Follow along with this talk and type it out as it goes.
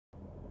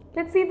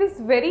Let's see, this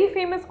very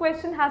famous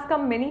question has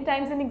come many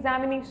times in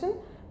examination.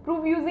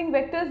 Prove using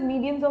vectors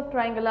medians of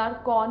triangle are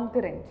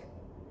concurrent.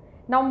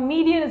 Now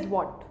median is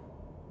what?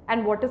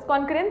 And what is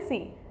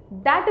concurrency?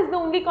 That is the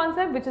only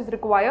concept which is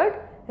required.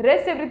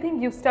 Rest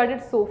everything you've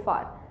studied so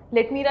far.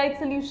 Let me write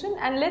solution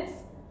and let's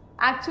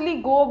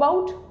actually go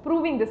about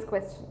proving this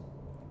question.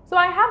 So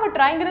I have a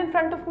triangle in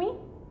front of me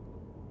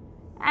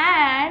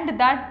and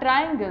that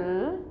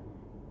triangle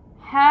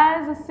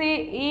has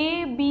say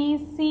A,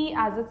 B, C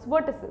as its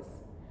vertices.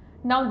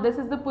 Now this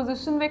is the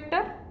position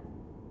vector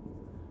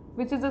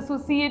which is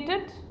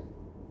associated.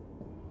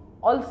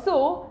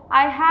 Also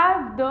I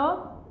have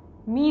the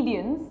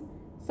medians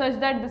such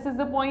that this is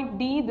the point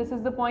D, this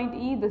is the point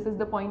E, this is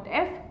the point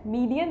F.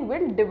 Median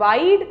will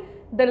divide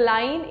the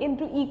line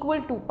into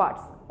equal two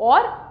parts,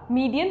 or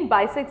median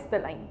bisects the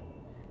line.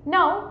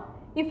 Now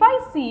if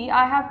I see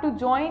I have to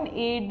join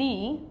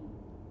AD,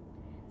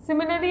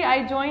 similarly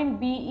I join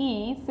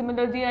BE,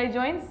 similarly I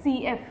join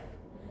CF.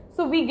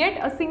 So we get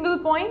a single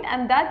point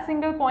and that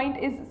single point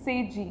is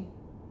say G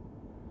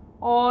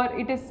or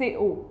it is say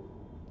O.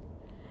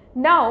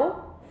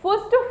 Now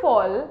first of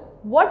all,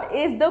 what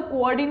is the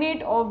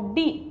coordinate of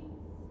D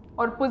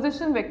or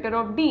position vector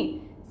of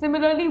D?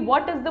 Similarly,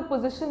 what is the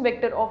position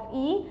vector of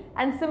E,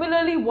 and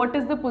similarly what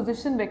is the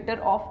position vector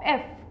of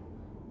F?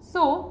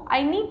 So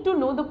I need to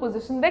know the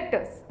position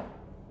vectors.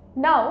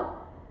 Now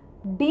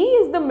D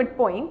is the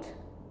midpoint.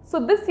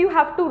 So this you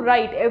have to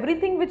write,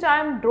 everything which I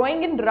am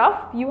drawing in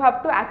rough you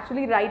have to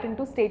actually write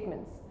into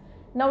statements.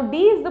 Now D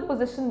is the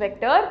position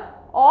vector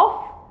of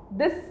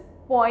this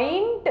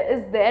point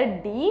is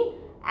there D,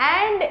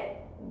 and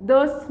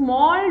the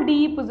small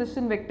d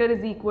position vector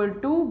is equal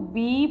to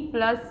B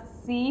plus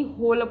C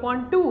whole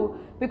upon 2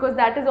 because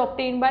that is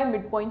obtained by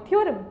midpoint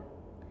theorem.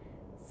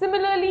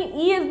 Similarly,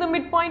 E is the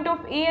midpoint of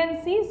A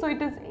and C, so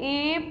it is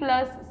A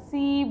plus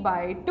C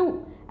by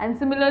 2, and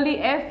similarly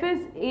F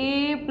is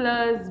A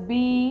plus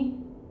B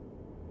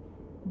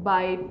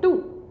by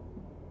 2.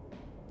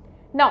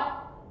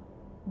 Now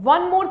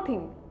one more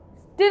thing,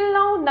 till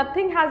now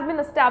nothing has been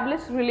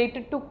established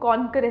related to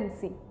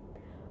concurrency.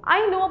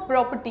 I know a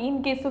property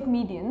in case of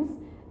medians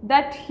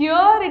that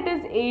here it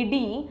is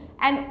AD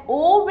and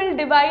O will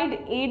divide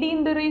AD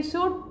in the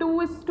ratio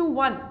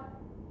 2:1.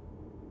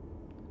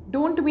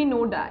 Don't we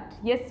know that?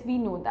 Yes, we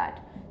know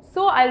that.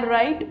 So I'll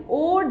write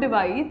O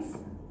divides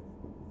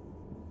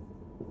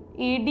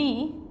AD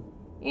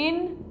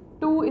in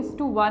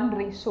 2:1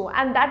 ratio,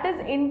 and that is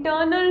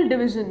internal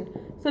division.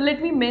 So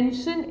let me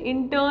mention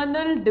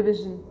internal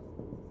division.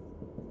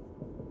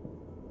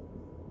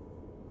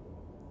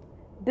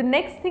 The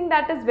next thing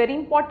that is very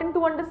important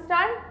to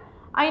understand,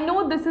 I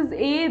know this is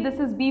A,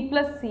 this is B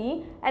plus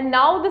C, and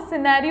now the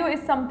scenario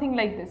is something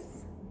like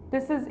this.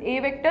 This is A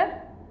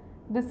vector,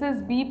 this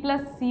is B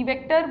plus C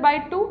vector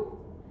by 2,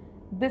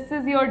 this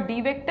is your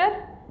D vector,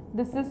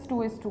 this is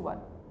 2:1.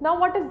 Now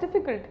what is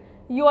difficult?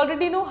 You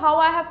already know how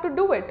I have to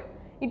do it.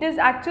 It is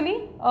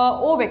actually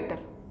O vector.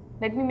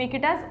 Let me make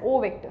it as O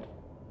vector.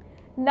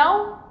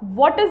 Now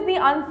what is the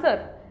answer?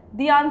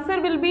 The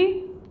answer will be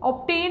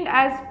obtained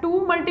as 2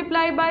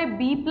 multiplied by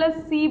B plus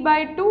C by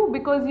 2,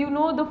 because you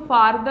know the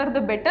farther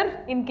the better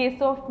in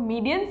case of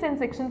medians in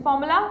section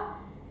formula.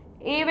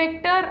 A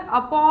vector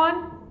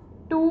upon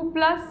 2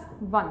 plus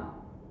 1.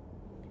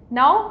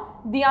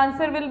 Now the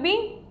answer will be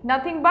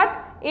nothing but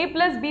A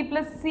plus B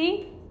plus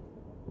C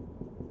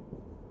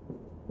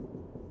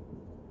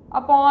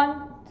upon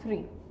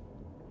 3.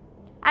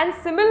 And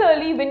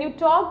similarly, when you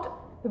talked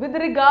with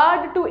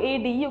regard to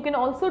AD, you can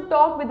also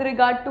talk with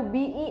regard to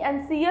BE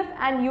and CF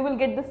and you will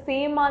get the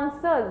same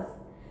answers.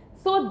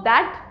 So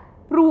that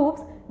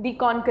proves the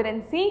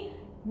concurrency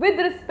with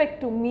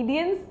respect to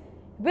medians,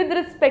 with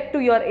respect to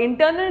your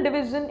internal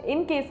division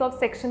in case of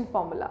section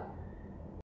formula.